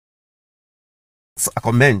makes a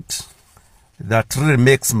comment that really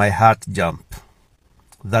makes my heart jump.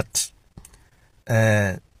 That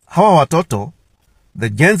hawa watoto, the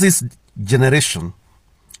Gen Z generation,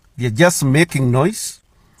 they're just making noise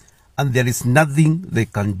and there is nothing they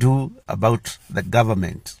can do about the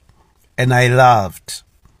government. And I laughed.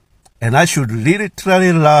 And I should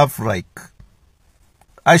literally laugh like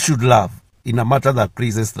I should laugh in a matter that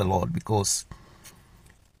pleases the Lord, because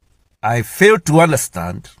I fail to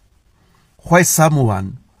understand why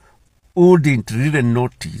someone wouldn't really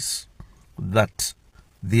notice that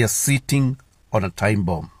they are sitting on a time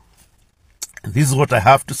bomb. This is what I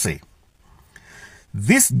have to say.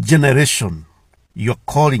 This generation you're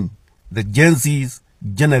calling the Gen Z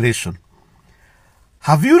generation,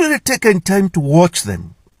 have you really taken time to watch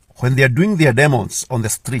them when they are doing their demos on the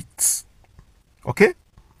streets? Okay?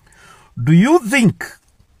 Do you think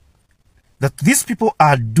that these people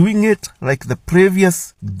are doing it like the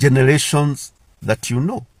previous generations that you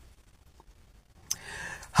know?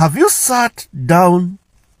 Have you sat down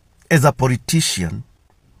as a politician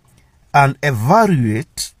and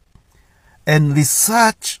evaluate and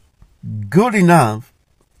research good enough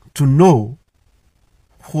to know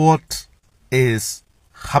what is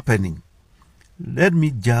happening? Let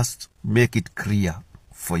me just make it clear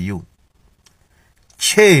for you.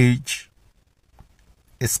 Change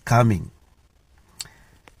is coming.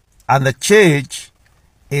 And the change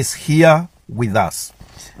is here with us.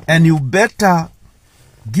 And you better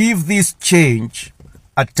give this change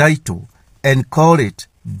a title and call it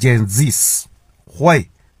Gen Z. Why?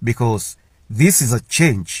 Because this is a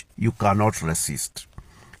change you cannot resist.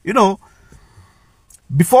 You know,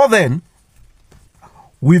 before then,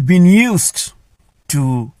 we've been used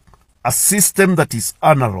to a system that is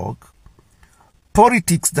analog,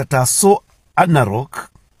 politics that are so analog,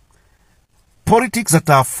 politics that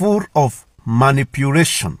are full of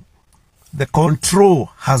manipulation. The control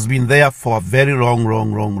has been there for a very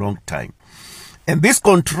long time. And this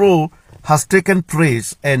control has taken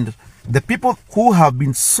place, and the people who have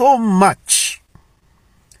been so much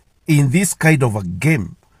in this kind of a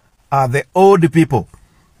game are the old people,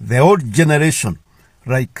 the old generation.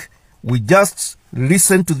 Like, we just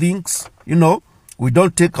listen to things, you know, we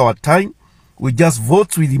don't take our time, we just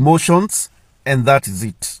vote with emotions, and that is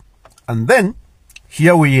it. And then,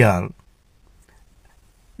 here we are,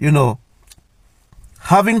 you know,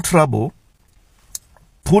 having trouble,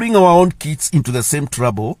 putting our own kids into the same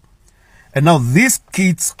trouble, and now these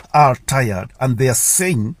kids are tired, and they are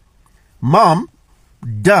saying, Mom,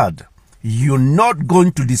 Dad, you're not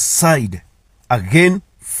going to decide again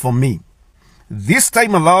for me. This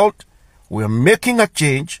time around, we are making a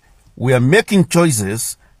change, we are making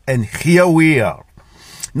choices, and here we are.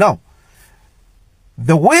 Now,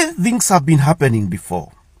 the way things have been happening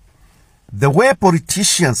before, the way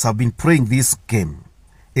politicians have been playing this game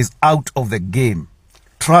is out of the game.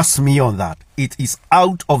 Trust me on that. It is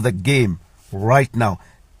out of the game right now.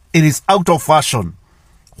 It is out of fashion.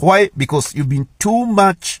 Why? Because you've been too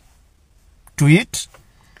much to it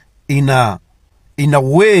in a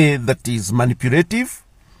way that is manipulative.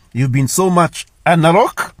 You've been so much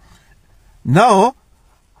analog. Now,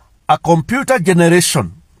 a computer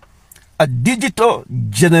generation, a digital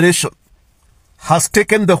generation has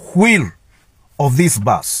taken the wheel of this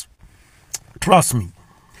bus. Trust me.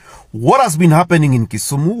 What has been happening in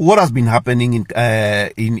Kisumu, what has been happening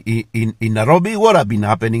in Nairobi, what has been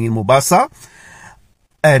happening in Mombasa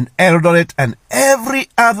and Eldoret and every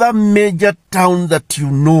other major town that you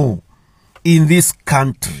know in this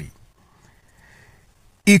country,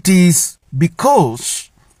 it is because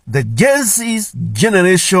the Gen Z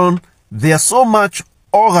generation, they are so much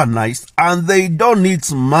organized and they don't need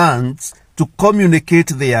months to communicate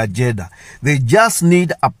their agenda. They just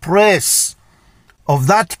need a press of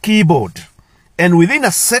that keyboard, and within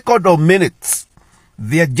a second or minutes,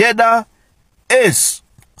 the agenda is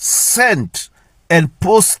sent and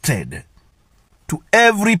posted to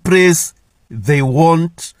every place they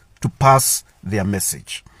want to pass their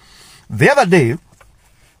message. The other day,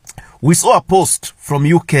 we saw a post from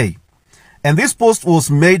UK, and this post was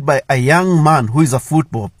made by a young man who is a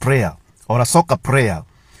football player or a soccer player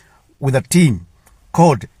with a team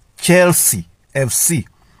called Chelsea FC.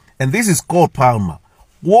 And this is called Palmer.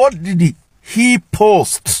 What did he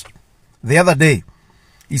post the other day?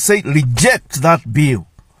 He said, reject that bill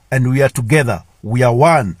and we are together. We are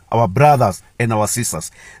one, our brothers and our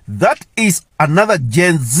sisters. That is another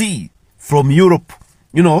Gen Z from Europe,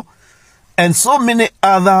 you know, and so many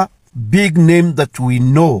other big names that we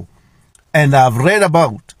know and have read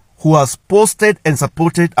about who has posted and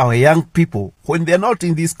supported our young people when they are not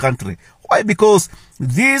in this country. Why? Because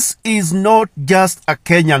this is not just a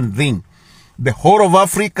Kenyan thing. The whole of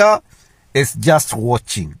Africa is just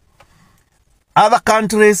watching. Other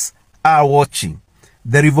countries are watching.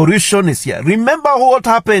 The revolution is here. Remember what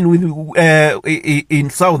happened in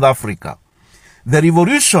South Africa. The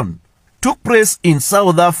revolution took place in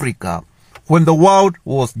South Africa when the world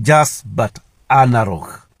was just but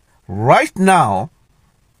analog. Right now,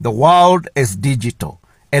 the world is digital.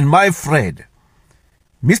 And my friend,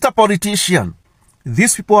 Mr. Politician,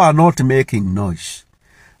 these people are not making noise.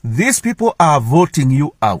 These people are voting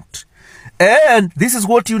you out. And this is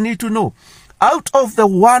what you need to know. Out of the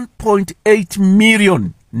 1.8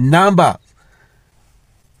 million number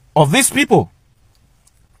of these people,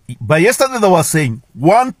 by yesterday they were saying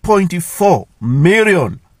 1.4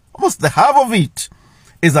 million, almost the half of it,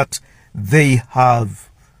 is that they have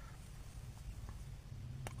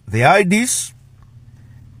the IDs,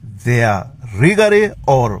 they are legally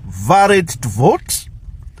or valid to vote,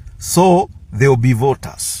 so they will be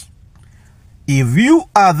voters. If you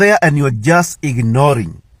are there and you're just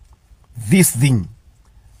ignoring this thing,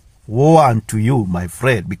 woe unto you, my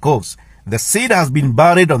friend, because the seed has been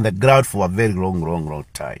buried on the ground for a very long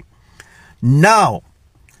time. Now,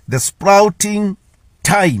 the sprouting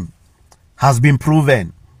time has been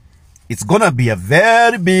proven. It's going to be a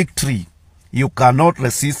very big tree. You cannot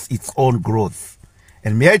resist its own growth.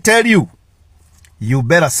 And may I tell you, you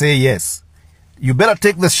better say yes. You better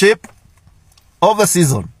take the shape of the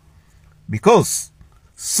season, because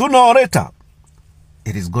sooner or later,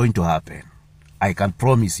 it is going to happen. I can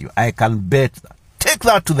promise you. I can bet that. Take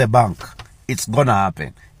that to the bank. It's gonna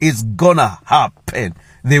happen. It's gonna happen.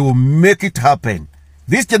 They will make it happen.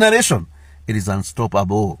 This generation, it is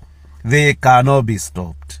unstoppable. They cannot be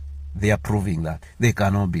stopped. They are proving that. They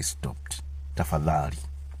cannot be stopped. Tafadhali.